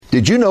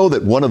Did you know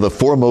that one of the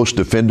foremost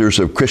defenders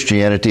of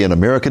Christianity in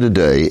America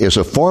today is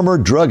a former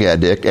drug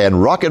addict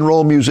and rock and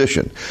roll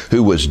musician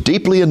who was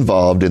deeply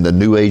involved in the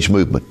New Age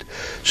movement?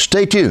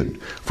 Stay tuned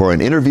for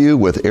an interview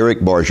with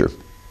Eric Barger.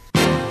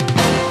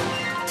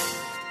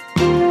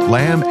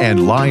 Lamb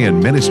and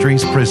Lion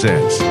Ministries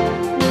presents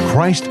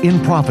Christ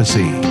in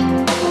Prophecy,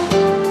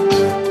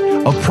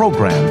 a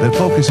program that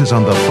focuses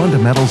on the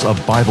fundamentals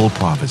of Bible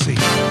prophecy,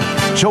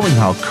 showing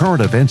how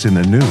current events in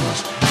the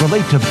news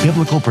relate to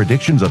biblical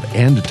predictions of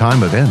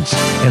end-time events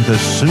and the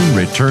soon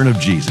return of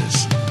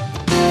Jesus.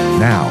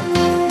 Now,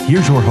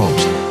 here's your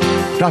host,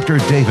 Dr.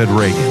 David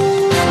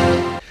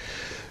Reagan.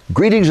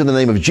 Greetings in the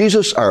name of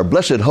Jesus, our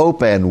blessed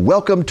hope, and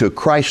welcome to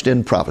Christ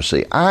in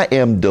Prophecy. I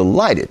am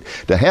delighted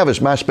to have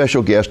as my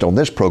special guest on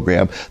this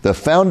program the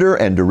founder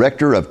and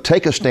director of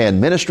Take a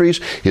Stand Ministries.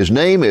 His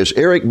name is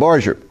Eric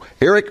Barger.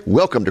 Eric,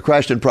 welcome to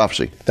Christ in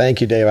Prophecy.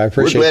 Thank you, Dave. I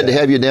appreciate it. We're glad to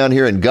have you down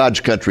here in God's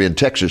country in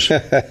Texas.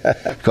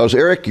 Because,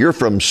 Eric, you're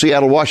from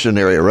Seattle, Washington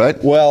area,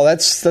 right? Well,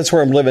 that's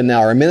where I'm living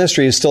now. Our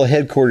ministry is still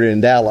headquartered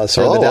in Dallas,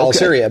 or the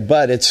Dallas area,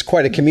 but it's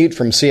quite a commute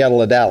from Seattle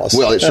to Dallas.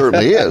 Well, it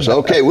certainly is.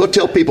 Okay, we'll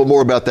tell people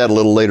more about that a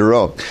little later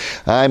on.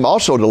 I'm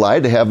also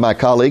delighted to have my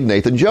colleague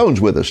Nathan Jones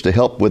with us to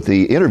help with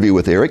the interview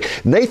with Eric.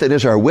 Nathan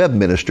is our web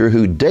minister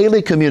who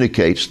daily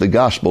communicates the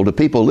gospel to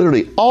people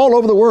literally all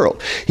over the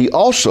world. He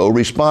also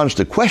responds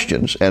to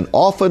questions and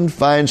often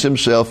finds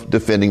himself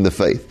defending the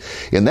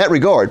faith. In that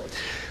regard,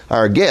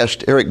 our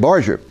guest, Eric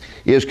Barger,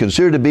 is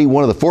considered to be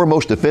one of the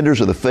foremost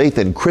defenders of the faith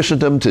in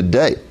Christendom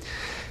today.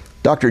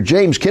 Dr.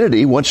 James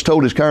Kennedy once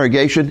told his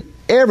congregation,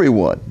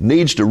 everyone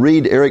needs to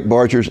read Eric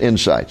Barger's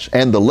insights.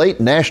 And the late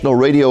national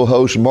radio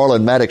host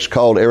Marlon Maddox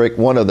called Eric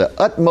one of the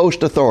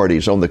utmost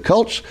authorities on the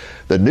cults,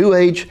 the New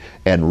Age,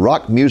 and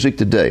rock music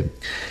today.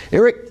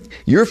 Eric,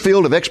 your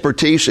field of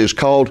expertise is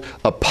called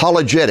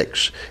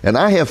apologetics, and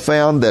I have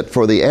found that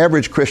for the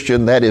average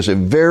Christian, that is a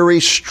very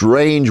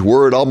strange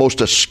word,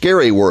 almost a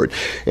scary word,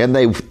 and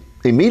they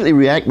immediately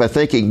react by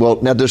thinking, well,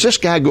 now does this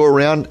guy go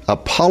around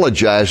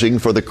apologizing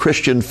for the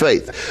Christian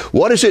faith?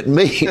 What does it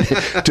mean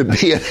to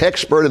be an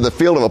expert in the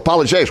field of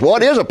apologetics?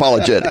 What is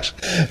apologetics?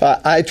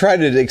 I try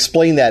to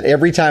explain that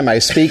every time I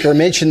speak or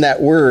mention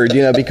that word,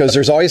 because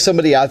there's always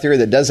somebody out there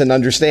that doesn't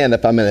understand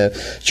if I'm in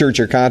a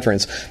church or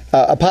conference.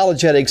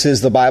 Apologetics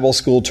is the Bible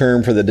school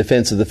term for the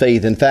defense of the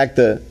faith. In fact,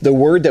 the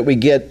word that we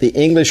get the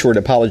English word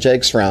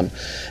apologetics from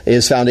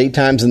is found 8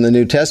 times in the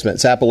New Testament.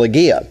 It's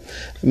apologia.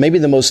 Maybe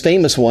the most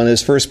famous one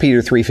is 1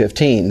 Peter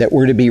 3:15, that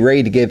we're to be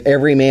ready to give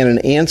every man an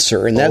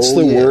answer, and that's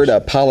word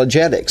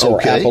apologetics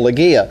or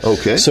apologia.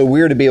 Okay. So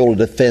we're to be able to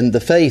defend the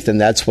faith, and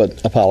that's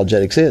what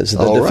apologetics is,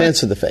 the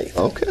defense of the faith.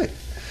 Okay.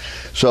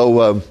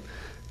 So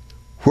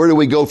where do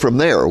we go from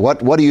there?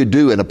 What do you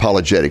do in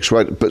apologetics?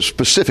 Right? But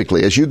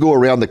specifically, as you go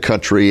around the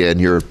country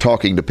and you're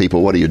talking to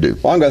people, what do you do?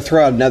 Well, I'm going to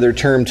throw out another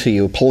term to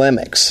you,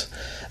 polemics.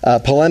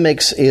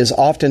 Polemics is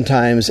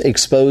oftentimes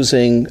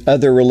exposing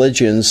other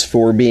religions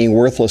for being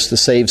worthless to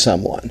save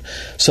someone.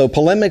 So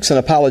polemics and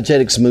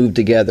apologetics move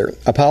together.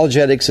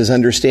 Apologetics is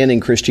understanding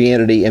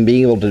Christianity and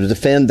being able to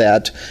defend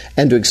that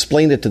and to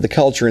explain it to the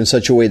culture in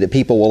such a way that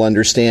people will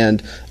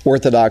understand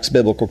Orthodox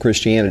biblical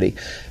Christianity.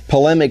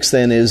 Polemics,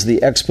 then, is the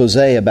expose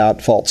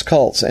about false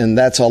cults, and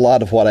that's a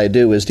lot of what I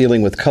do, is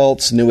dealing with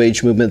cults, New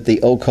Age movement, the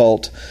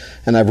occult,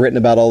 and I've written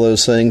about all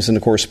those things and,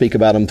 of course, speak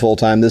about them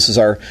full-time. This is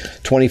our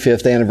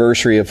 25th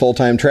anniversary of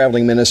full-time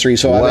traveling ministry,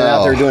 so I've been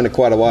out there doing it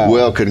quite a while.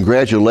 Well,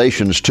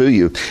 congratulations to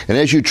you. And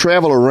as you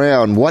travel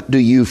around, what do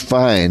you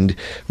find,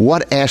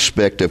 what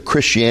aspect of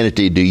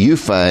Christianity do you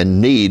find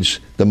needs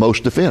the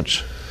most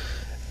defense?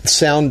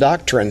 Sound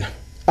doctrine.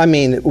 I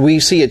mean,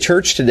 we see at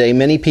church today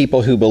many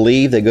people who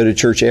believe, they go to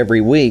church every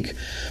week,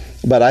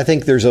 but I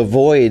think there's a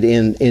void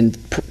in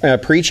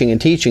preaching and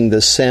teaching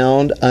the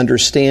sound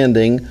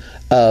understanding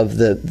of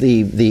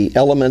the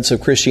elements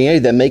of Christianity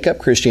that make up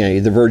Christianity: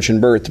 the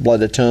virgin birth, the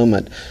blood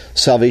atonement,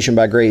 salvation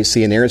by grace,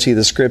 the inerrancy of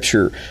the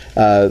Scripture,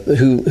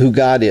 who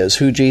God is,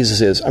 who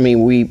Jesus is. I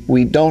mean,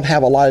 we don't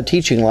have a lot of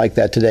teaching like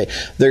that today.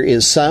 There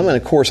is some, and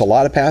of course a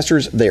lot of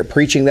pastors, they're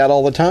preaching that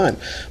all the time.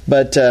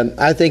 But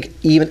I think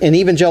even in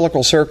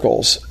evangelical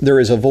circles, there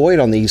is a void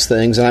on these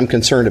things, and I'm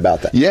concerned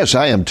about that. Yes,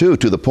 I am too,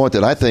 to the point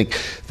that I think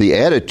the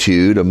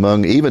attitude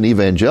among even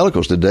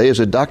evangelicals today is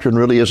that doctrine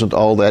really isn't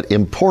all that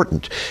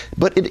important.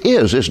 But it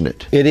is, isn't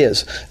it? It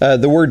is.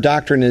 The word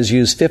doctrine is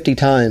used 50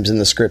 times in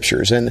the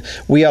Scriptures, and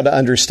we ought to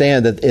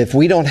understand that if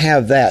we don't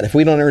have that, if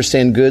we don't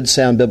understand good,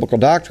 sound biblical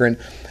doctrine,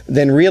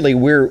 then really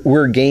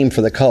we're game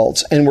for the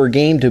cults, and we're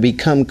game to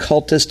become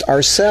cultist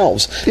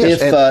ourselves. Yes,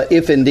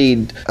 if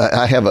indeed.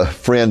 I have a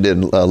friend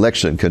in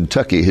Lexington,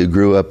 Kentucky, who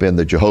grew up in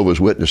the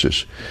Jehovah's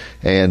Witnesses,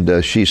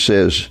 and she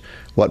says,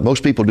 what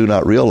most people do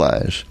not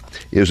realize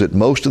is that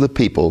most of the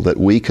people that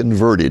we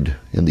converted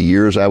in the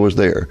years I was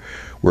there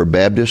were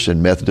Baptists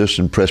and Methodists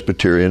and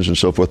Presbyterians and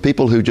so forth,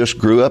 people who just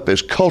grew up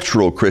as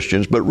cultural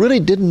Christians but really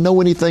didn't know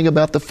anything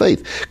about the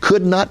faith,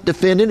 could not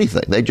defend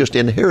anything. They just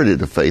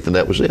inherited a faith, and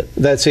that was it.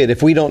 That's it.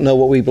 If we don't know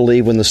what we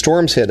believe when the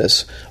storms hit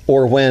us,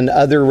 or when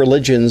other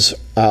religions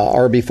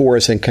are before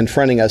us and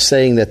confronting us,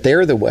 saying that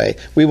they're the way,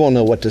 we won't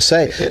know what to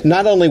say.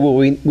 Not only will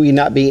we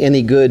not be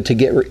any good to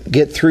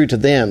get through to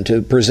them,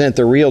 to present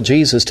the real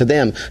Jesus to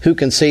them, who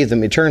can save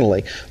them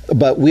eternally,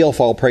 but we'll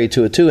fall prey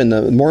to it too. And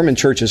the Mormon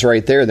Church is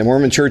right there. The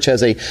Mormon Church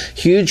has a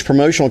huge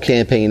promotional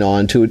campaign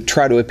on to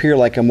try to appear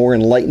like a more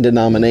enlightened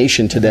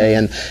denomination today,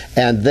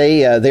 and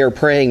they are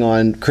preying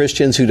on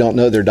Christians who don't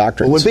know their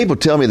doctrines. When people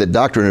tell me that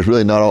doctrine is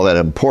really not all that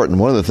important,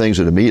 one of the things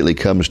that immediately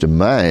comes to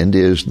mind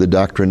is the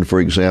doctrine, for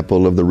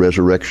example, of the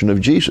resurrection of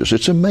Jesus.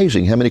 It's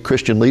amazing how many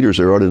Christian leaders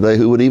there are today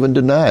who would even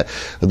deny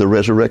the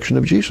resurrection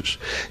of Jesus.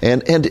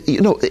 And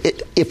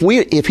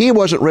if he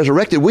wasn't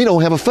resurrected, we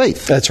don't have a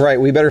faith. That's right.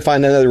 We better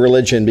find another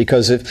religion,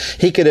 because if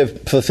he could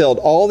have fulfilled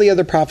all the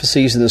other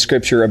prophecies in the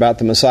Scripture about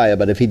the Messiah,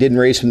 but if he didn't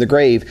raise from the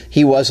grave,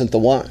 he wasn't the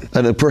one.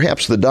 And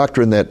perhaps the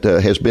doctrine that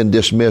has been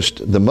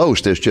dismissed the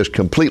most as just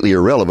completely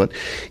irrelevant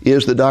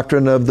is the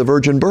doctrine of the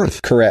virgin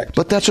birth. Correct.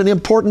 But that's an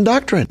important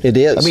doctrine. It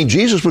is. I mean,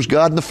 Jesus was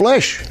God in the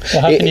flesh.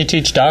 Well, how can you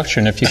teach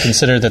doctrine if you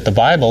consider that the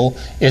Bible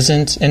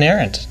isn't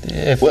inerrant?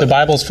 If the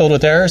Bible's filled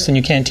with errors, then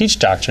you can't teach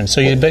doctrine.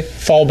 So you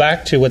fall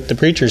back to what the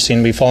preachers seem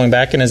to be falling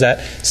back in, is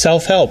that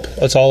self-help.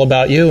 It's all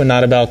about you and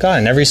not about God.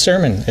 And every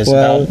sermon is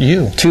about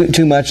you.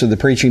 Too much of the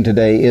preaching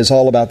today is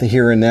all about the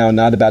here and now,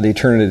 not about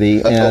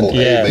eternity. And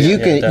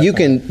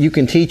you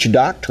can teach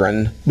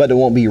doctrine, but it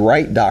won't be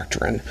right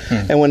doctrine.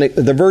 And when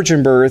the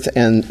virgin birth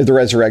and the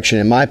resurrection,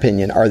 in my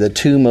opinion, are the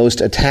two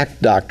most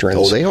attacked doctrines.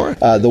 Oh, they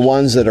are. The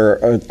ones that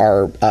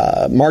are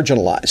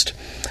marginalized.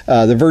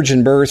 The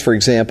virgin birth, for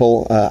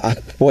example,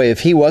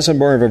 if he wasn't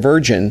born of a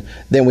virgin,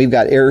 then we've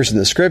got errors in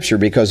the Scripture,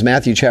 because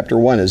Matthew chapter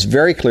 1 is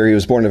very clear he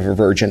was born of a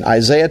virgin.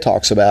 Isaiah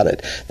talks about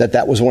it,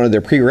 that was one of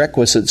the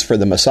prerequisites for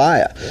the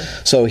Messiah.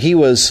 So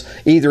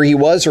either he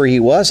was or he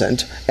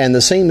wasn't, and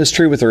the same is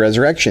true with the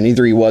resurrection.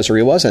 Either he was or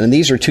he wasn't. And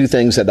these are two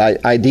things that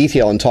I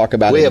detail and talk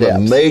about in depth. We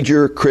have a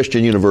major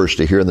Christian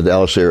university here in the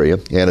Dallas area,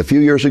 and a few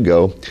years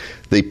ago,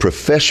 the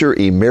professor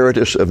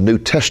emeritus of New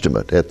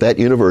Testament at that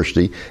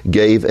university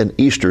gave an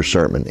Easter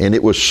sermon, and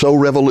it was so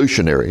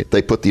revolutionary.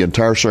 They put the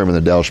entire sermon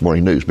in the Dallas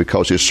Morning News,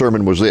 because his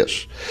sermon was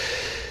this.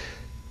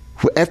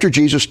 After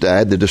Jesus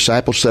died, the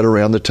disciples sat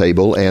around the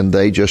table and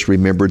they just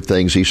remembered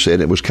things he said.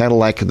 It was kind of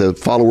like the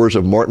followers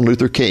of Martin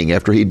Luther King.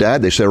 After he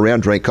died, they sat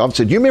around, drank coffee, and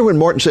said, you remember when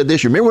Martin said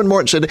this? You remember when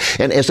Martin said that?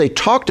 And as they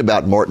talked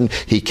about Martin,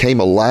 he came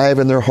alive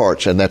in their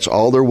hearts, and that's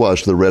all there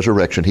was to the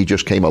resurrection. He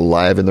just came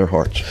alive in their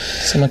hearts.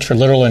 So much for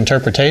literal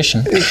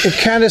interpretation. It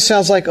kind of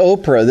sounds like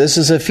Oprah. This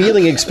is a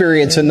feeling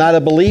experience and not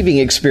a believing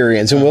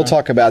experience, and we'll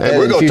talk about that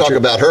in the future. We're going to talk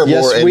about her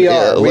more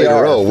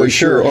later on. We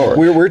sure are.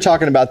 We're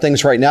talking about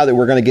things right now that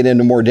we're going to get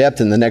into more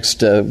depth in the next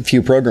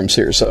few programs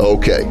here. So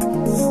okay.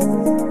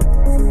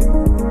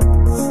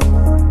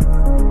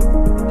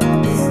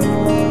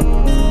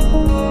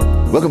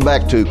 Welcome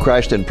back to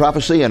Christ in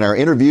Prophecy and our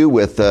interview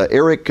with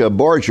Eric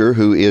Barger,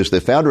 who is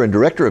the founder and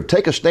director of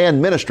Take a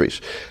Stand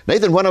Ministries.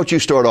 Nathan, why don't you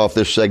start off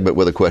this segment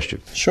with a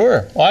question?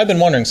 Sure. Well, I've been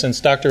wondering,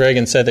 since Dr.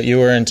 Reagan said that you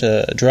were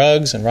into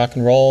drugs and rock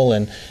and roll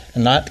and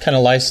that kind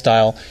of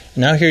lifestyle,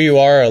 and now here you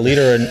are, a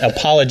leader in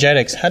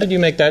apologetics. How did you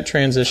make that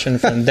transition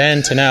from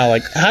then to now?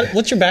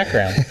 What's your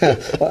background?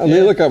 Let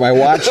me look at my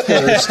watch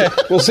first.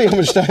 We'll see how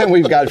much time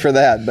we've got for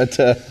that. But,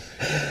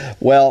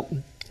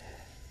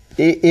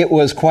 It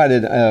was quite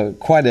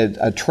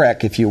a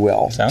trek, if you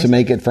will, to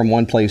make it from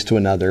one place to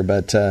another,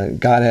 but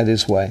God had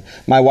His way.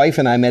 My wife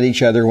and I met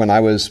each other when I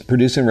was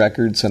producing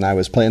records and I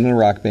was playing in a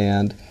rock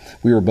band.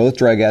 We were both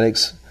drug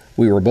addicts.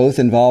 We were both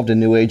involved in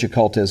New Age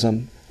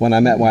occultism. When I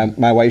met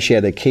my wife, she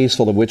had a case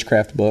full of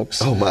witchcraft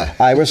books. Oh, my.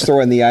 I was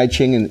throwing the I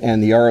Ching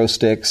and the RO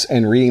sticks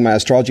and reading my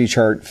astrology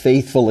chart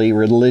faithfully,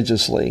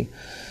 religiously.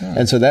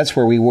 And so that's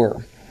where we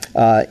were.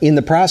 In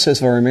the process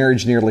of our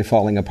marriage nearly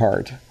falling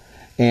apart,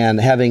 and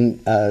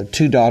having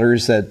two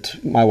daughters that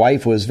my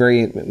wife was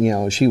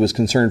she was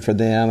concerned for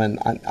them,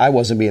 and I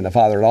wasn't being a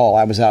father at all.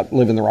 I was out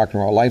living the rock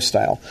and roll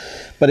lifestyle.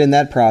 But in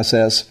that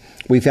process,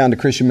 we found a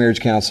Christian marriage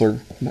counselor.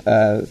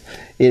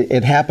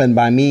 It happened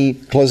by me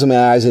closing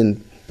my eyes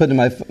and putting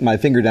my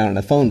finger down in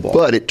a phone book.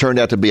 But it turned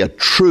out to be a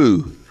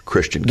true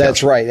Christian counselor.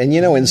 That's right. And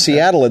in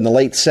Seattle in the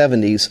late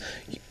 70s,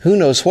 who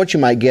knows what you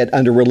might get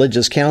under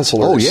religious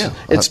counselors. Oh, yeah.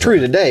 It's true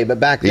today,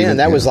 but back then,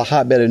 that was the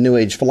hotbed of New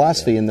Age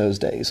philosophy in those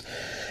days.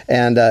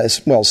 And,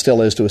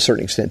 still is to a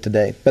certain extent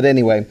today. But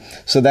anyway,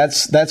 so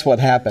that's what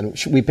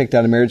happened. We picked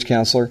out a marriage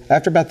counselor.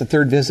 After about the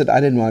third visit,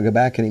 I didn't want to go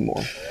back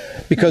anymore,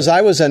 because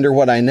I was under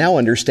what I now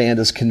understand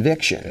as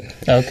conviction.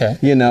 Okay.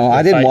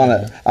 I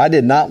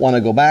did not want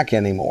to go back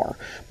anymore.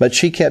 But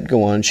she kept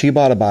going. She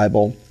bought a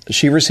Bible.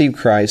 She received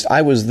Christ.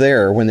 I was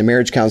there when the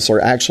marriage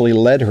counselor actually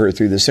led her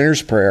through the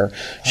sinner's prayer.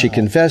 She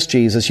confessed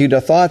Jesus. You'd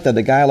have thought that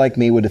a guy like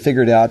me would have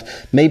figured out,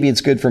 maybe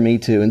it's good for me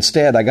too.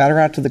 Instead, I got her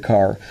out to the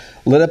car,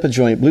 lit up a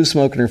joint, blew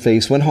smoke in her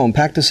face, went home,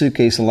 packed a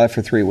suitcase, and left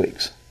for 3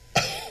 weeks.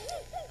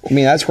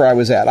 That's where I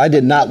was at. I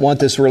did not want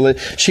this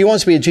religion. She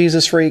wants to be a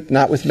Jesus freak,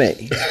 not with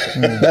me.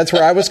 That's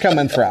where I was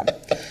coming from.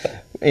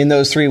 In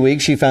those 3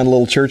 weeks, she found a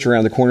little church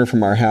around the corner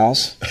from our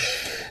house.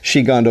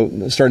 She'd gone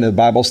to starting a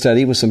Bible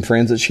study with some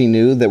friends that she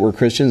knew that were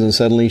Christians, and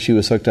suddenly she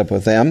was hooked up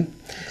with them.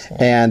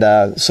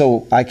 And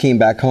so I came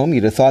back home.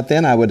 You'd have thought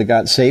then I would have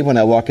got saved when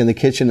I walk in the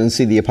kitchen and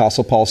see the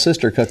Apostle Paul's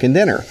sister cooking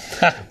dinner.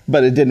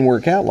 But it didn't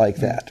work out like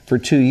that. For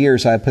 2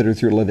 years, I put her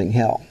through living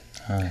hell.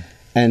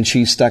 And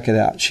she stuck it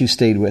out. She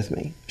stayed with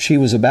me. She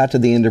was about to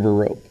the end of her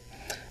rope.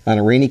 On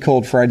a rainy,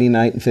 cold Friday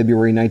night in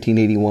February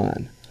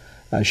 1981,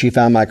 she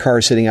found my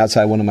car sitting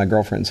outside one of my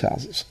girlfriend's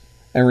houses.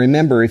 And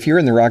remember, if you're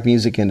in the rock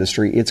music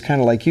industry, it's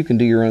kind of like you can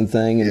do your own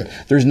thing, and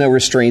there's no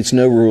restraints,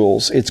 no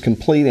rules. It's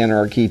complete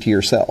anarchy to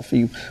yourself.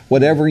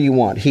 Whatever you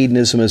want,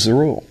 hedonism is the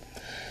rule.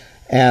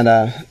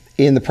 And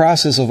in the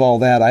process of all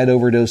that, I'd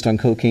overdosed on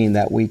cocaine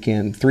that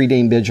weekend,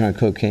 3-day binge on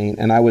cocaine,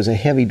 and I was a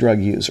heavy drug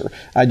user.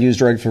 I'd used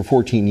drugs for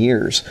 14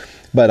 years,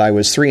 but I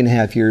was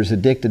 3.5 years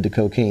addicted to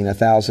cocaine,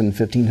 $1,000,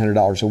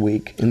 $1,500 a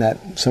week,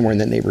 somewhere in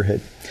that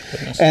neighborhood.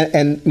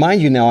 And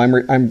mind you, now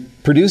I'm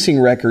producing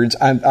records.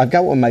 I've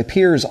got what my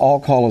peers all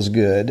call as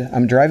good.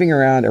 I'm driving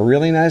around a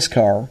really nice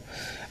car,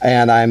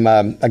 and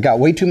I got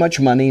way too much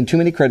money and too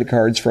many credit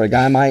cards for a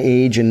guy my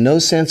age, and no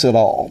sense at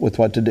all with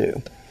what to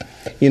do.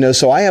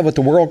 So I have what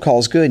the world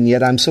calls good, and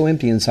yet I'm so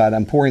empty inside.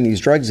 I'm pouring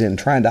these drugs in,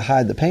 trying to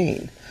hide the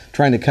pain,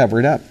 trying to cover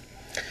it up.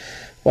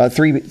 Well, a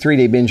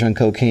three-day binge on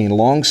cocaine.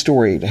 Long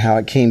story to how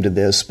it came to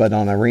this, but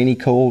on a rainy,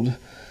 cold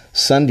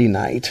Sunday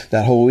night,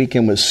 that whole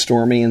weekend was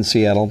stormy in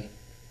Seattle.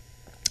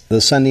 The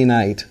Sunday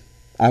night,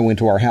 I went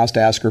to our house to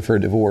ask her for a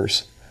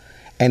divorce.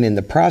 And in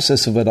the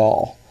process of it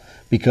all,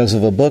 because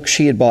of a book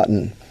she had bought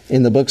in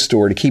the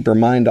bookstore to keep her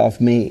mind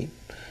off me,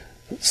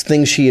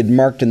 things she had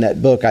marked in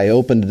that book, I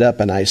opened it up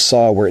and I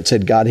saw where it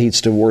said God hates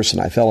divorce, and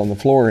I fell on the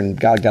floor and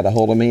God got a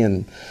hold of me.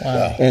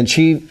 And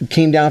she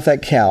came down off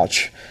that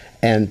couch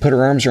and put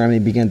her arms around me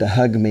and began to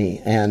hug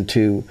me and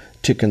to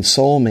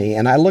console me.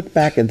 And I look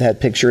back at that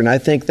picture and I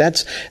think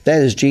that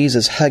is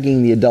Jesus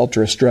hugging the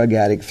adulterous drug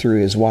addict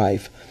through his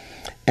wife.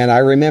 And I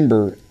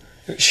remember,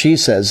 she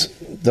says,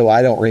 though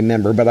I don't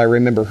remember, but I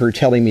remember her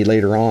telling me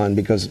later on,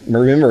 because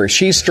remember,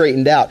 she's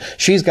straightened out.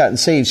 She's gotten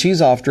saved.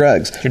 She's off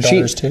drugs. Your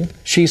daughters too?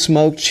 She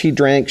smoked, she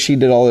drank, she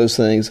did all those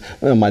things.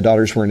 Well, my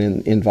daughters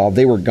weren't involved.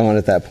 They were gone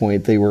at that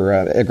point. They were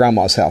at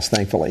Grandma's house,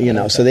 thankfully,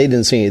 so they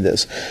didn't see any of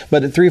this.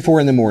 But at 3 or 4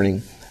 in the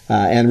morning,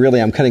 and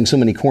really I'm cutting so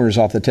many corners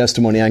off the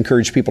testimony, I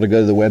encourage people to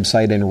go to the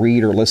website and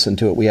read or listen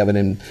to it. We have it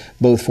in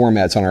both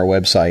formats on our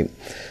website.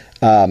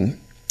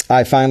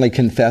 I finally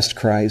confessed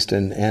Christ,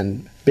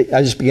 and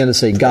I just began to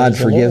say, God,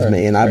 forgive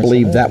me. And I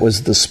believe that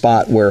was the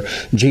spot where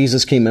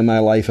Jesus came in my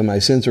life and my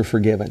sins were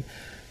forgiven.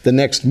 The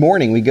next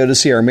morning, we go to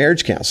see our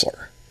marriage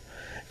counselor.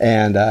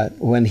 And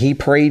when he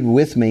prayed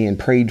with me and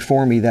prayed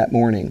for me that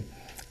morning,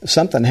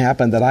 something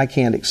happened that I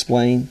can't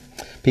explain.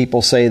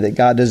 People say that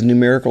God doesn't do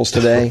miracles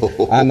today.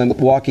 I'm a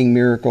walking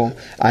miracle.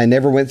 I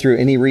never went through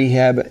any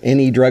rehab,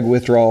 any drug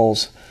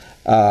withdrawals.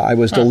 I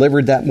was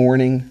delivered that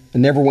morning. I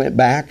never went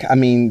back. I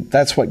mean,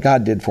 that's what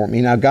God did for me.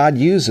 Now, God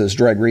uses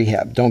drug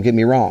rehab, don't get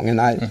me wrong. And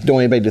I don't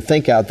want anybody to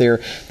think out there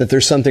that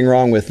there's something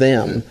wrong with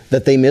them,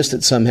 that they missed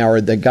it somehow,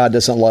 or that God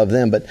doesn't love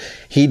them. But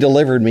he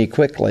delivered me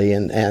quickly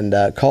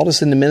and called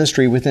us into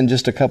ministry within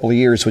just a couple of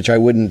years, which I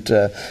wouldn't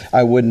tell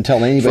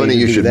anybody. Funny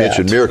you should that.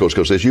 mention miracles,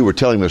 because as you were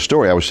telling the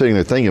story, I was sitting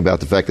there thinking about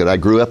the fact that I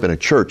grew up in a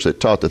church that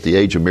taught that the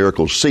age of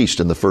miracles ceased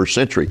in the first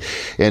century.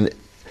 And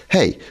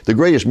hey, the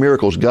greatest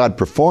miracles God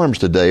performs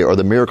today are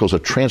the miracles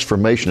of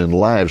transformation in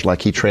lives like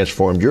he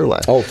transformed your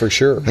life. Oh, for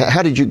sure.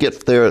 How did you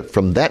get there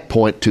from that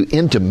point to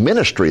into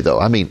ministry, though?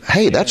 I mean,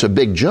 hey, that's a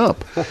big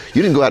jump.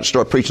 You didn't go out and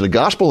start preaching the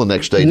gospel the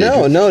next day, did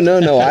you?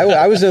 No.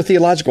 I was no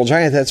theological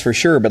giant, that's for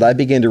sure, but I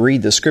began to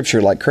read the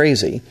scripture like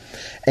crazy.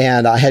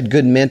 And I had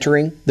good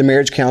mentoring. The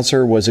marriage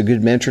counselor was a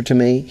good mentor to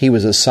me. He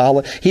was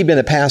he'd been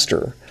a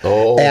pastor.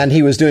 Oh. And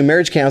he was doing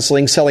marriage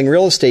counseling, selling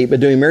real estate,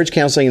 but doing marriage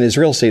counseling in his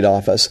real estate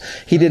office.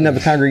 He didn't have a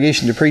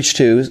congregation to preach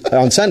to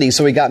on Sunday,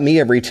 so he got me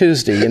every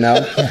Tuesday,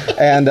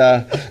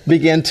 and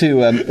began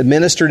to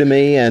minister to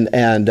me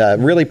and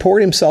really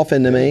poured himself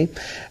into me.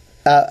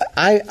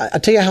 I'll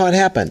tell you how it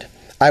happened.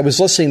 I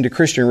was listening to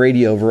Christian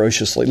radio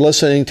voraciously,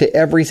 listening to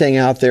everything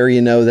out there,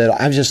 that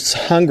I was just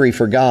hungry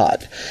for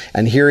God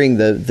and hearing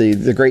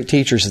the great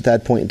teachers at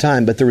that point in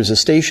time. But there was a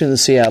station in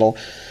Seattle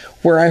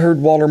where I heard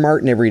Walter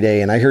Martin every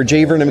day, and I heard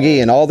J. Vernon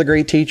McGee and all the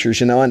great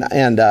teachers,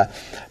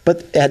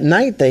 but at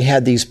night they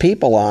had these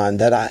people on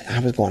that I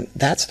was going,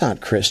 that's not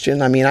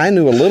Christian. I mean, I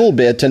knew a little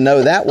bit to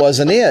know that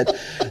wasn't it.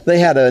 They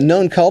had a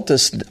known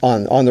cultist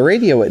on the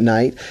radio at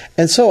night,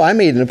 and so I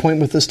made an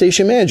appointment with the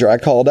station manager. I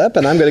called up,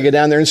 and I'm going to go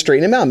down there and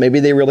straighten him out.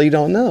 Maybe they really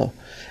don't know.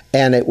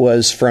 And it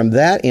was from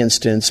that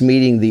instance,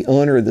 meeting the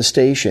owner of the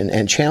station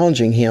and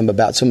challenging him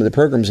about some of the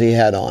programs he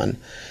had on.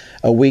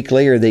 A week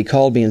later, they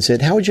called me and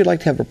said, how would you like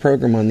to have a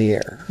program on the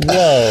air?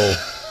 Whoa.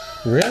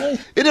 Really?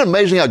 Isn't it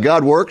amazing how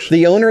God works?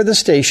 The owner of the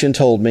station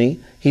told me,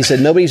 he said,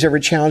 nobody's ever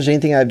challenged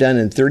anything I've done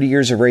in 30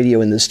 years of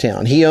radio in this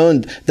town. He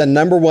owned the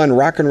 #1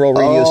 rock and roll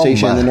radio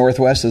station in the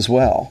Northwest as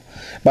well.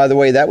 By the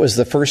way, that was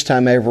the first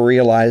time I ever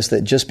realized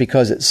that just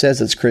because it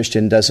says it's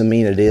Christian doesn't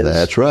mean it is.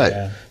 That's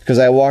right. Because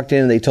I walked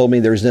in and they told me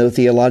there's no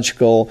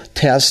theological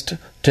test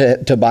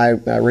to buy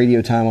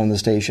radio time on the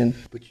station.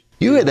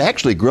 You had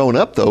actually grown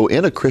up, though,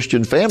 in a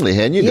Christian family,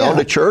 hadn't you? Yeah. Gone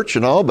to church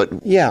and all, but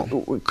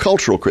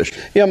cultural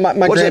Christian. Yeah, my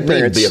what does grandparents. What does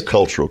it mean to be a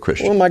cultural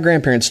Christian? Well, my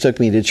grandparents took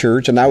me to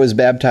church, and I was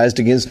baptized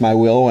against my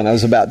will when I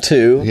was about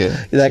 2,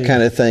 that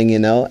kind of thing,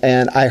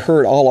 And I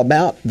heard all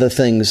about the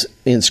things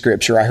in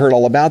Scripture. I heard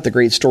all about the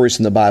great stories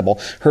in the Bible,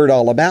 heard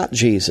all about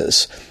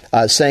Jesus.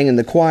 Sang in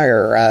the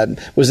choir,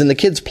 was in the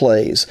kids'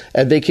 plays,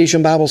 at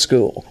Vacation Bible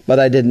School, but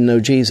I didn't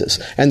know Jesus.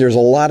 And there's a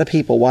lot of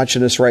people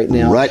watching us right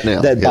now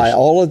that by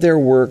all of their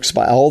works,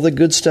 by all the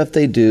good stuff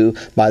they do,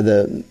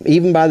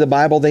 even by the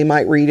Bible they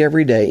might read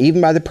every day, even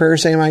by the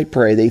prayers they might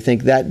pray, they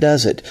think that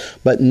does it.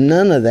 But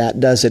none of that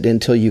does it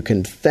until you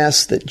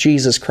confess that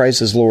Jesus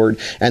Christ is Lord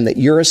and that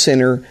you're a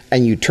sinner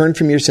and you turn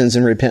from your sins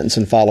in repentance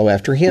and follow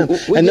after Him.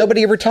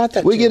 Nobody ever taught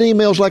that. We get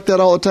emails like that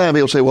all the time.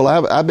 He'll say, well,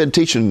 I've been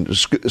teaching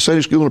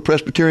Sunday school in a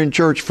Presbyterian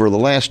church for the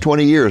last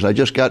 20 years. I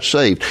just got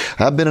saved.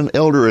 I've been an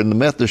elder in the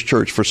Methodist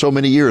church for so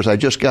many years. I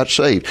just got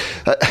saved.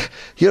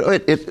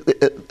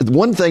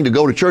 One thing to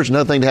go to church,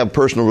 another thing to have a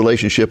personal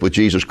relationship with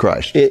Jesus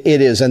Christ. It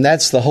is, and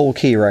that's the whole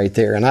key right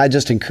there. And I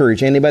just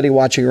encourage anybody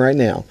watching right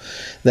now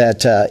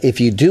that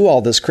if you do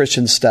all this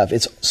Christian stuff,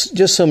 it's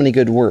just so many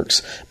good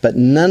works, but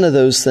none of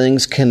those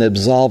things can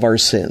absolve our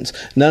sins.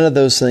 None of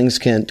those things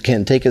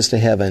can take us to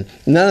heaven.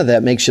 None of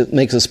that makes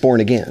us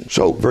born again.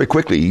 So, very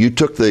quickly,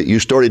 you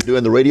started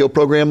doing the radio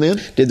program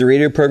then? Did the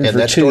radio program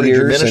for 2 years.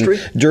 Your ministry?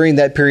 And during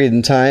that period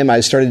in time,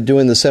 I started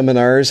doing the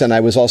seminars, and I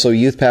was also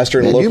youth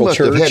pastor in a local church.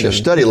 You must have had to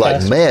study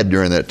like mad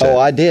during that time. Oh,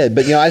 I did.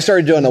 But, I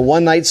started doing a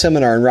one-night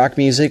seminar in rock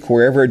music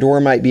wherever a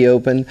door might be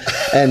open,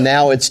 and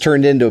now it's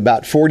turned into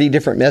about 40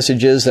 different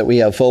messages that we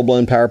have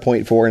full-blown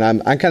PowerPoint for, and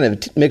I'm kind of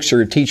a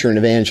mixture of teacher and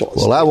evangelist.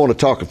 Well, I want to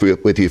talk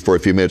with you for a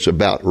few minutes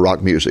about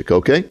rock music,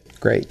 okay?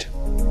 Great.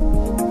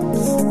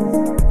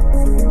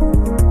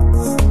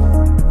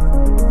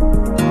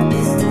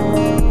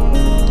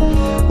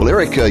 Well,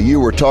 Eric,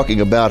 you were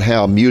talking about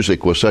how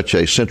music was such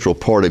a central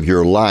part of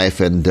your life,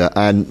 and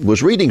I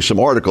was reading some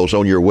articles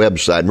on your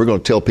website, and we're going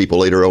to tell people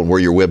later on where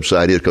your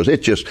website is because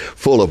it's just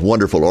full of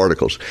wonderful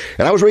articles.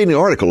 And I was reading an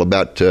article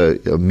about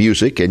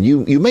music, and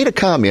you made a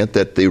comment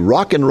that the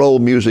rock and roll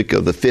music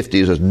of the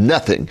 50s is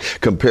nothing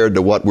compared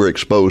to what we're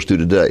exposed to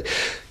today.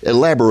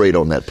 Elaborate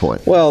on that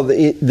point. Well,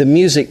 the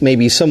music may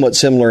be somewhat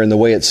similar in the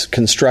way it's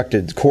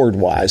constructed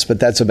chord-wise, but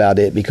that's about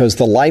it, because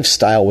the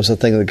lifestyle was the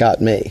thing that got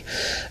me.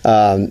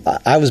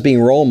 I was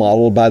being role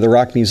modeled by the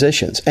rock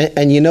musicians.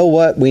 And you know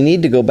what? We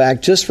need to go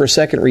back just for a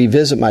second,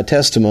 revisit my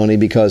testimony,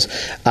 because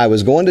I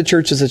was going to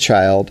church as a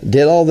child,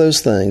 did all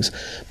those things,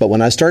 but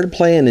when I started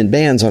playing in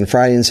bands on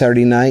Friday and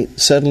Saturday night,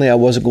 suddenly I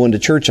wasn't going to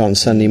church on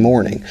Sunday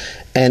morning.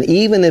 And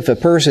even if a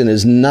person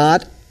is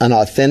not an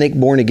authentic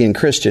born-again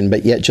Christian,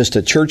 but yet just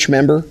a church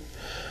member,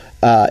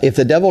 if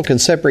the devil can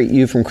separate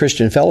you from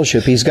Christian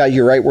fellowship, he's got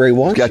you right where he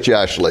wants. Got you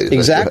isolated.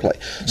 Exactly.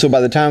 So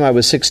by the time I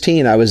was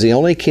 16, I was the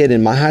only kid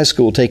in my high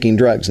school taking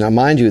drugs. Now,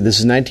 mind you, this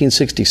is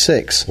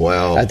 1966.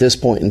 Wow. At this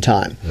point in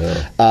time.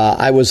 Yeah.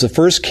 I was the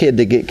first kid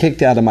to get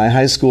kicked out of my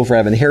high school for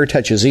having hair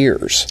touch his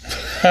ears.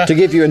 To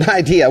give you an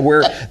idea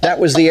where that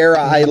was the era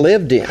I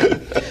lived in.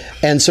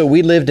 And so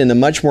we lived in a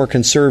much more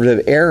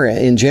conservative era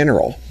in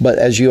general. But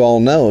as you all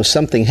know,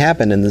 something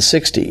happened in the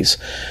 60s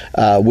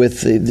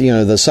with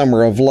the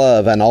Summer of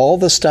Love and all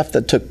the stuff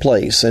that took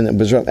place. And it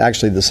was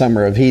actually the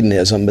Summer of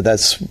Hedonism, but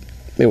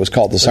it was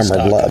called the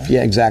Summer of Love.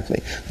 Yeah,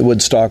 exactly. The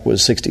Woodstock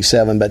was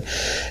 67. But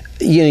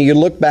you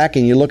look back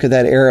and you look at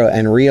that era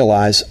and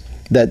realize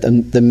that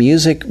the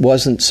music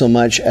wasn't so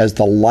much as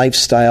the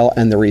lifestyle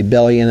and the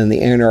rebellion and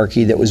the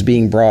anarchy that was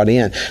being brought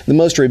in. The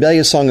most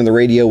rebellious song on the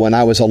radio when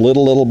I was a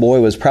little boy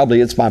was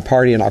probably "It's My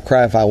Party and I'll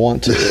Cry If I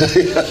Want to."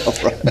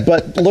 Right.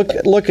 But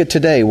look at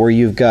today, where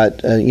you've got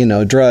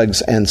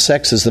drugs and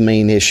sex is the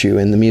main issue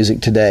in the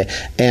music today,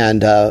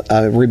 and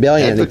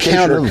rebellion and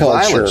counterculture,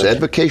 violence,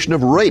 advocation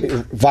of rape,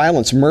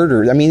 violence,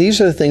 murder. I mean, these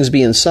are the things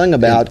being sung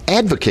about, and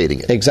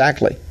advocating it.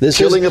 Exactly.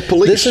 Killing of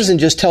police. This isn't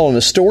just telling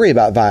a story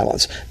about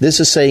violence. This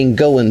is saying,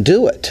 go and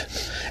do it.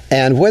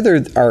 And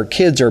whether our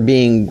kids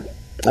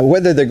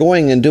whether they're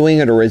going and doing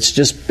it or it's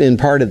just been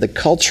part of the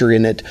culture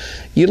in it,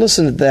 you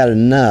listen to that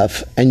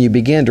enough and you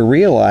begin to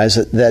realize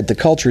that the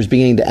culture is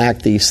beginning to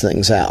act these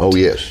things out. Oh,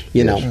 yes.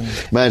 You know.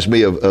 Reminds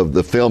me of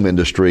the film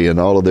industry and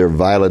all of their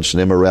violence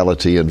and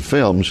immorality in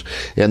films,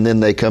 and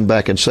then they come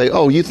back and say,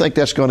 oh, you think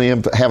that's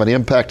going to have an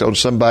impact on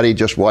somebody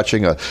just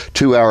watching a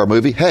 2-hour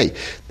movie? Hey,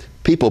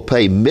 people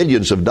pay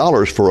millions of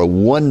dollars for a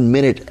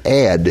 1-minute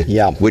ad,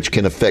 which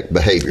can affect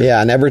behavior. Yeah,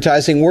 and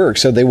advertising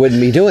works, so they wouldn't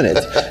be doing it.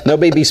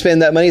 Nobody be spending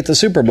that money at the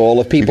Super Bowl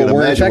if people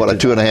weren't affected. You can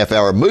imagine what a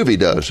 2.5-hour movie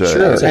does.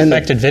 Sure. It's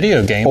affected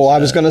video games. Oh, I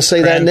was going to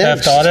say that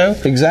next. Grand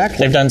Theft Auto.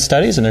 Exactly. They've done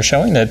studies, and they're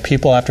showing that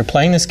people, after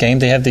playing this game,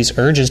 they have these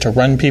urges to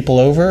run people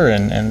over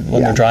and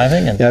when they're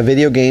driving. And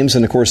video games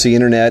and, of course, the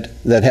Internet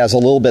that has a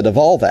little bit of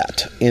all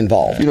that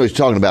involved. He's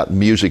talking about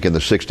music in the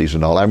 60s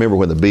and all. I remember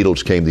when the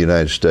Beatles came to the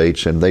United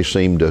States, and they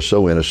seemed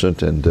so innocent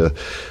innocent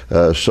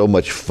and so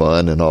much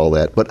fun and all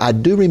that. But I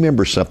do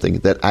remember something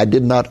that I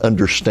did not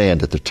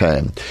understand at the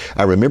time.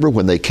 I remember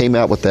when they came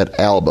out with that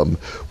album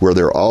where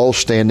they're all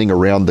standing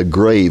around the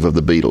grave of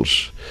the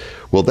Beatles.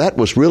 Well, that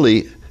was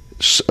really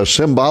a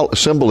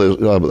symbol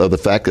of the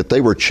fact that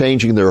they were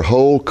changing their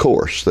whole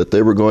course, that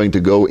they were going to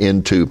go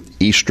into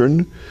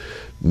Eastern,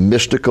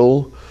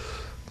 mystical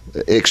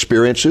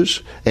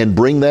experiences and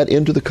bring that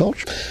into the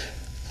culture.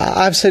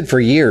 I've said for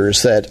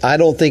years that I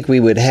don't think we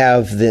would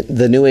have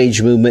the New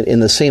Age movement in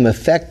the same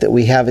effect that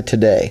we have it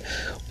today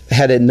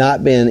had it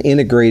not been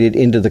integrated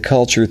into the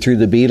culture through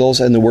the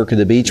Beatles and the work of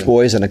the Beach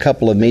Boys and a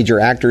couple of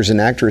major actors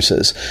and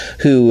actresses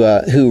who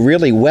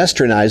really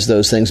westernized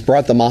those things,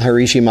 brought the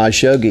Maharishi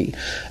Mahesh Yogi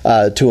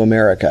to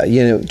America.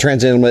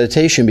 Transcendental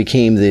meditation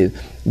became the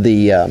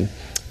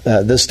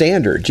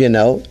standard,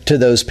 to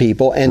those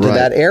people and to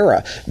that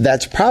era.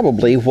 That's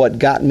probably what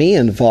got me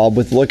involved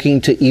with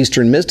looking to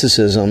Eastern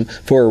mysticism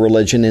for a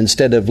religion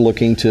instead of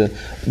looking to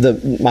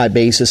my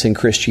basis in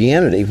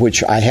Christianity,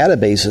 which I had a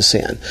basis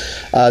in.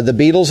 The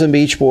Beatles and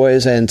Beach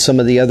Boys and some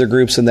of the other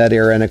groups in that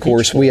era, and of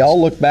course we all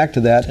look back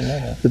to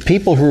that. The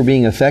people who are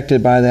being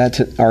affected by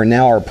that are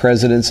now our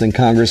presidents and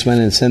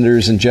congressmen and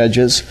senators and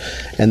judges,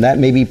 and that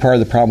may be part of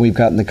the problem we've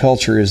got in the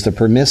culture is the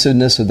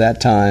permissiveness of that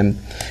time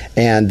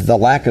and the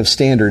lack of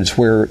standards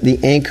where the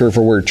anchor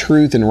for where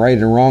truth and right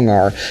and wrong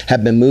are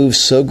have been moved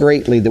so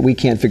greatly that we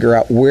can't figure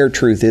out where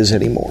truth is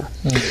anymore.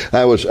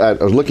 I was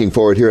looking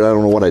for it here. I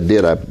don't know what I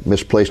did. I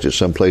misplaced it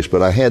someplace,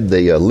 but I had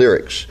the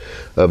lyrics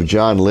of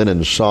John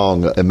Lennon's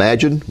song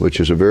Imagine, which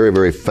is a very,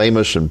 very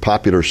famous and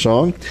popular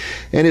song.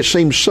 And it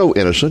seems so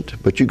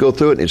innocent, but you go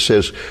through it and it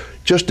says,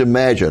 just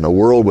imagine a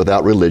world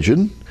without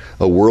religion,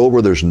 a world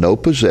where there's no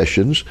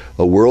possessions,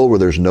 a world where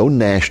there's no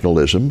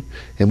nationalism,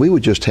 and we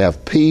would just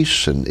have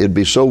peace, and it'd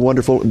be so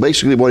wonderful.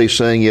 Basically what he's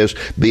saying is,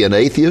 be an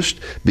atheist,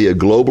 be a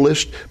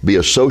globalist, be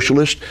a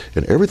socialist,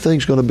 and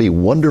everything's going to be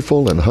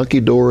wonderful and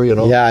hunky-dory and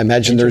all. Yeah,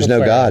 imagine there's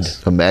no God.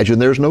 Imagine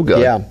there's no God.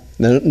 Yeah.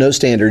 No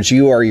standards.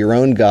 You are your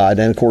own God.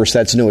 And, of course,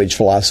 that's New Age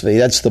philosophy.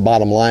 That's the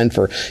bottom line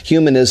for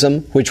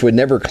humanism, which would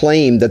never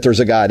claim that there's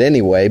a God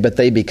anyway, but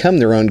they become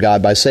their own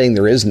God by saying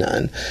there is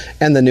none.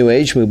 And the New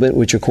Age movement,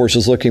 which, of course,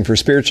 is looking for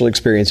spiritual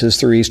experiences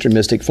through Eastern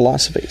mystic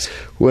philosophies.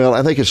 Well,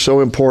 I think it's so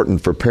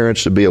important for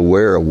parents to be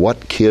aware of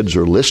what kids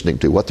are listening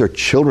to, what their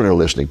children are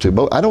listening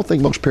to. I don't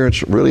think most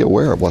parents are really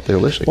aware of what they're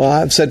listening to. Well,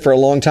 I've said for a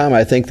long time,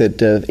 I think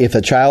that if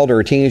a child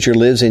or a teenager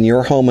lives in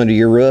your home under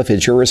your roof,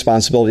 it's your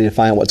responsibility to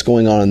find what's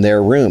going on in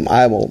their room.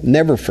 I will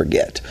never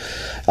forget.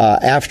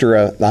 After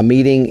a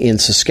meeting in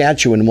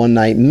Saskatchewan one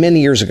night,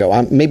 many years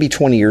ago, maybe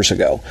 20 years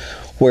ago,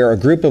 where a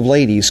group of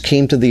ladies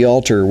came to the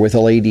altar with a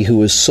lady who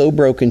was so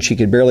broken she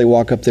could barely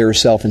walk up there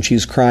herself, and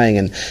she's crying.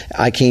 And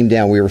I came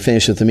down. We were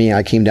finished with the meeting.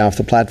 I came down off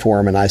the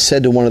platform, and I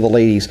said to one of the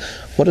ladies,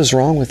 "What is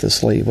wrong with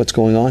this lady? What's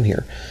going on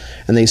here?"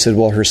 And they said,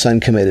 "Well, her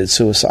son committed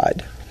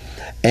suicide."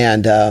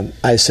 And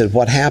I said,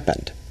 "What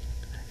happened?"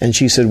 And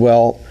she said,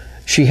 "Well,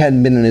 she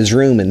hadn't been in his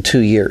room in 2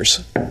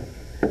 years.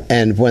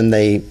 And when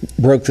they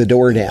broke the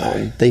door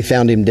down, they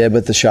found him dead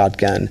with the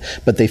shotgun.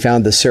 But they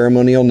found the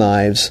ceremonial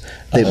knives.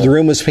 The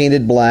room was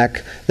painted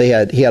black. He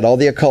had all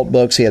the occult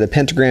books. He had a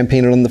pentagram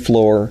painted on the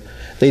floor.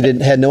 They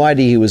had no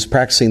idea he was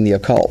practicing the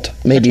occult.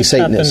 Maybe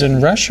Satanism. It happened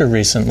in Russia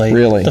recently.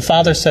 Really? The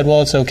father said,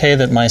 well, it's okay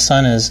that my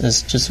son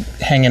is just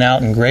hanging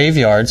out in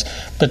graveyards.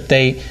 But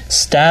they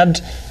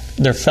stabbed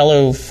their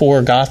fellow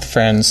 4 goth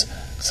friends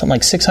something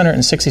like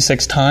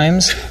 666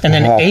 times, and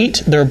then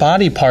ate their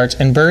body parts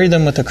and buried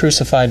them with a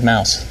crucified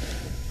mouse.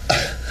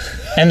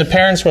 And the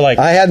parents were like,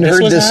 I hadn't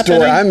heard this story.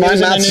 My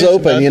mouth's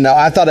open.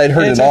 I thought I'd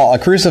heard it all. A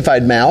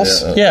crucified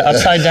mouse? Yeah,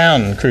 upside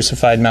down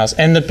crucified mouse.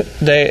 And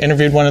they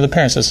interviewed one of the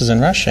parents. This is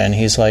in Russia, and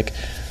he's like,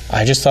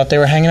 I just thought they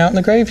were hanging out in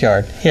the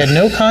graveyard. He had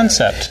no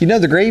concept.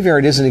 The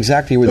graveyard isn't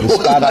exactly where the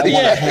spot I want to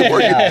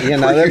hang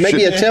out. There may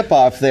be a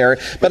tip-off there,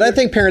 but I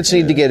think parents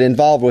need to get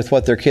involved with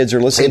what their kids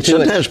are listening to.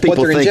 Sometimes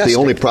people think the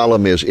only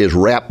problem is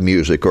rap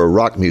music or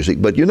rock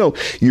music, but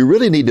you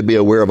really need to be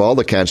aware of all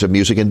the kinds of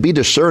music and be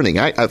discerning.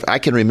 I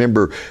can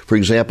remember, for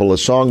example, a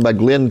song by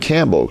Glenn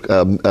Campbell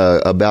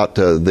about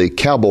the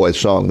cowboy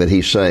song that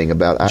he sang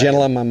about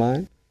Gentle on My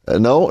Mind.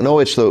 No,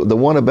 it's the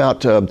one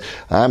about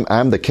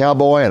I'm the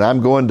cowboy and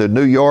I'm going to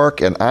New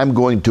York and I'm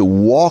going to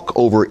walk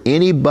over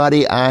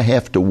anybody I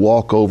have to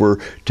walk over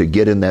to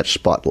get in that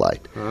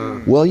spotlight.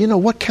 Well,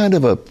 what kind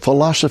of a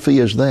philosophy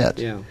is that?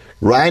 Yeah.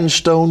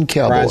 Rhinestone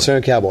Cowboy.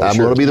 Rhinestone Cowboy. I'm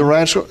going to be the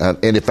rhinestone,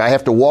 and if I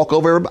have to walk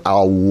over them,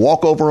 I'll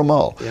walk over them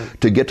all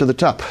to get to the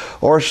top.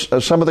 Or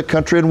some of the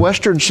country and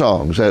western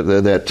songs that.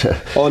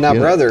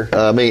 Brother.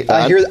 I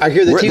hear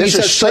the TV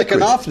set's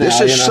clicking off now.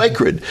 This is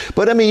sacred.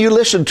 But you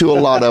listen to a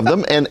lot of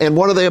them, and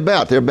what are they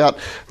about? They're about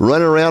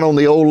running around on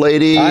the old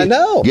lady. I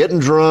know. Getting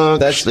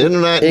drunk, spending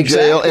the night in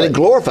jail, and it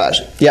glorifies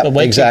it. Yeah, but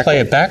wait till you play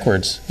it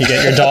backwards. You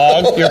get your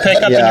dog, your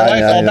pickup, and your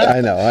wife all back.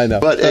 I know.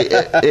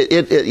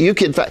 But you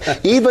can find,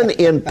 even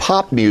in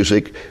pop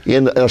music,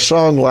 in a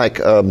song like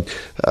Frank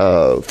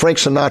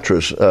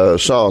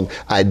Sinatra's song,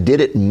 I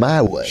Did It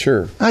My Way.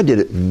 Sure. I did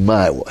it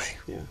my way.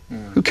 Yeah.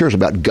 Who cares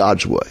about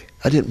God's way?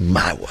 I did it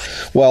my way.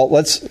 Well,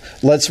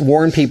 let's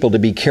warn people to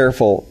be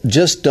careful.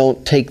 Just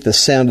don't take the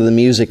sound of the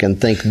music and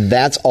think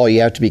that's all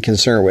you have to be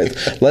concerned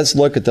with. Let's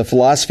look at the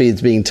philosophy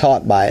that's being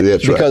taught by it.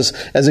 That's because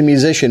as a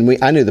musician,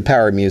 I knew the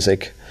power of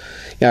music.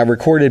 You know, I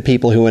recorded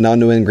people who went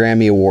on to win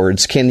Grammy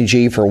Awards. Kenny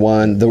G, for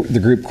one, the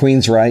group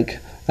Queensryche.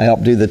 I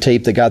helped do the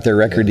tape that got their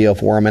record deal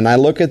for them. And I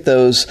look at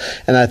those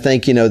and I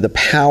think, the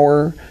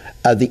power,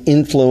 the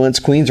influence.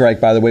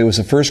 Queensryche, by the way, was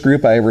the first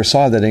group I ever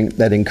saw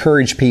that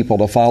encouraged people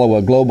to follow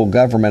a global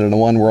government and a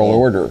one world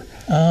order.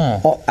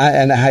 Oh.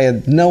 And I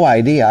had no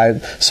idea. I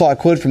saw a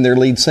quote from their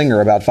lead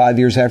singer about 5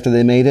 years after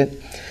they made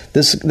it.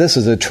 This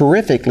is a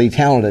terrifically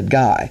talented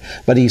guy,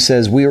 but he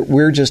says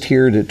we're just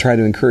here to try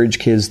to encourage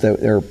kids that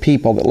there are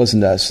people that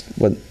listen to us.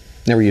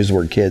 Never use the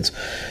word kids,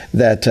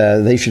 that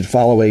they should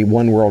follow a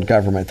one-world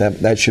government.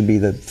 That should be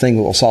the thing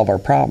that will solve our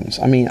problems.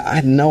 I mean, I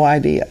had no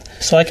idea.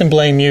 So I can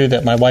blame you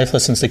that my wife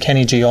listens to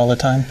Kenny G all the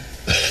time?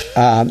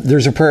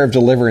 There's a prayer of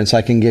deliverance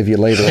I can give you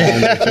later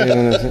on.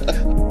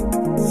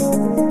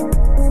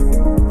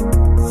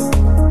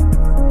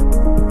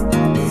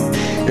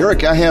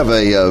 Eric, I have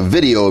a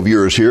video of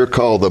yours here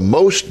called The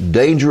Most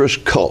Dangerous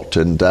Cult,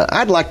 and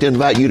I'd like to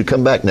invite you to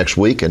come back next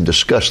week and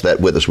discuss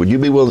that with us. Would you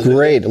be willing to?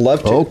 Great,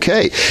 love to.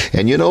 Okay,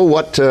 and you know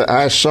what?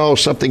 I saw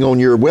something on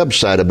your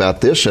website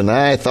about this, and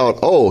I thought,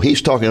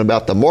 he's talking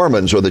about the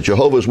Mormons or the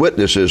Jehovah's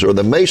Witnesses or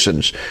the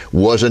Masons.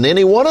 Wasn't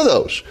any one of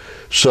those.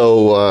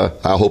 So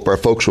I hope our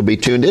folks will be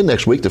tuned in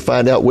next week to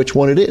find out which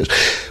one it is.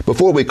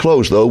 Before we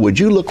close, though, would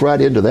you look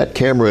right into that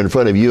camera in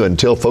front of you and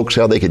tell folks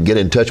how they could get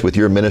in touch with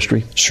your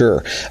ministry?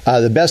 Sure.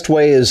 The best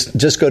way is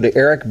just go to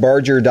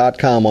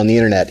ericbarger.com on the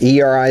internet,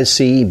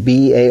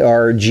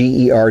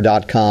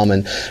 EricBarger.com.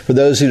 And for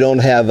those who don't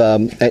have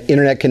an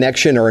internet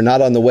connection or are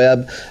not on the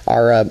web,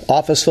 our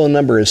office phone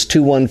number is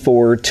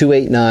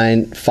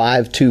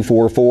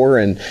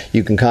 214-289-5244, and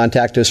you can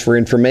contact us for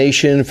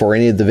information, for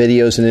any of the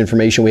videos and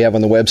information we have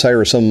on the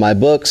website, or some of my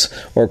books,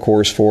 or, of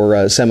course,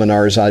 for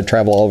seminars. I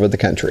travel all over the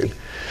country.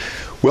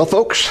 Well,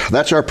 folks,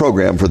 that's our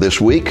program for this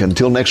week.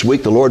 Until next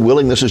week, the Lord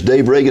willing, this is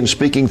Dave Reagan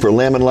speaking for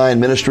Lamb and Lion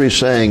Ministries,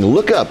 saying,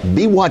 look up,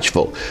 be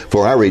watchful,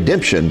 for our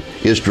redemption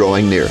is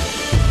drawing near.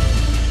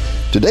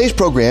 Today's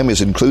program is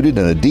included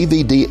in a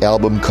DVD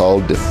album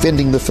called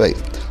Defending the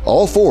Faith.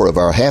 All 4 of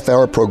our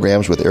half-hour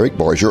programs with Eric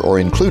Barger are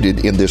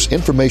included in this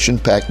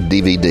information-packed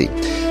DVD.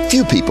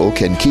 Few people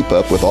can keep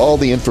up with all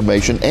the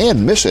information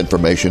and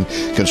misinformation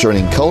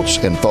concerning cults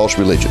and false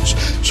religions.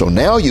 So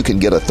now you can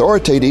get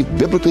authoritative,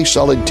 biblically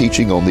solid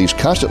teaching on these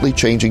constantly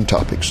changing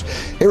topics.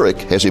 Eric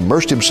has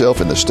immersed himself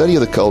in the study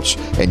of the cults,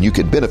 and you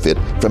can benefit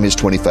from his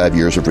 25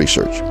 years of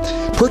research.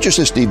 Purchase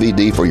this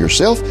DVD for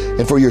yourself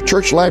and for your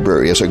church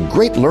library as a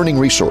great learning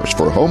resource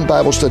for home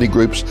Bible study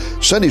groups,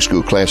 Sunday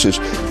school classes,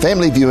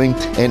 family viewing,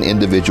 and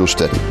individual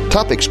study.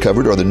 Topics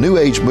covered are the New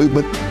Age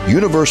movement,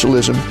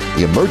 universalism,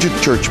 the emergent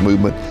church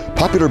movement,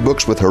 popular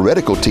books with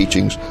heretical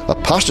teachings,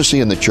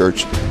 apostasy in the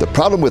church, the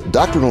problem with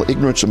doctrinal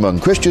ignorance among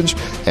Christians,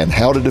 and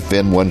how to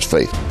defend one's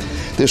faith.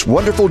 This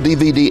wonderful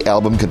DVD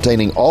album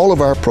containing all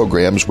of our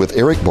programs with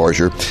Eric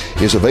Barger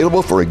is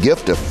available for a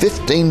gift of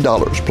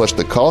 $15 plus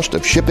the cost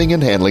of shipping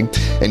and handling,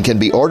 and can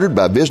be ordered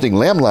by visiting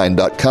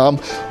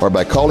lamblion.com or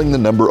by calling the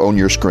number on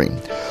your screen.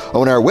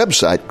 On our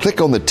website,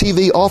 click on the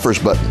TV offers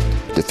button.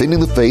 Defending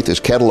the Faith is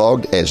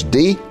cataloged as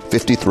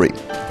D53.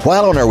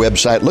 While on our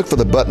website, look for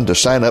the button to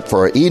sign up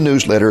for our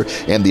e-newsletter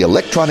and the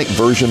electronic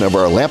version of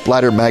our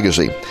Lamplighter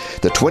magazine.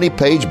 The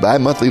 20-page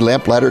bi-monthly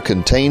Lamplighter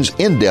contains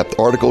in-depth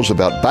articles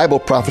about Bible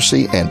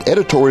prophecy and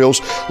editorials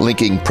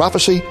linking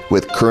prophecy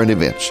with current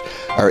events.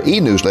 Our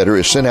e-newsletter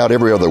is sent out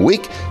every other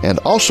week and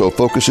also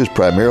focuses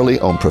primarily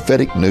on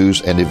prophetic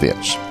news and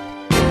events.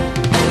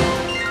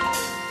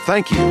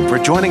 Thank you for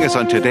joining us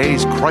on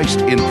today's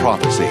Christ in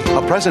Prophecy,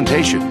 a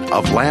presentation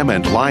of Lamb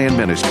and Lion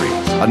Ministries,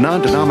 a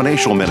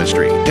non-denominational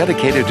ministry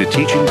dedicated to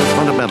teaching the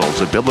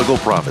fundamentals of biblical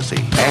prophecy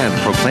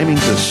and proclaiming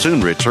the soon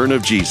return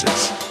of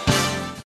Jesus.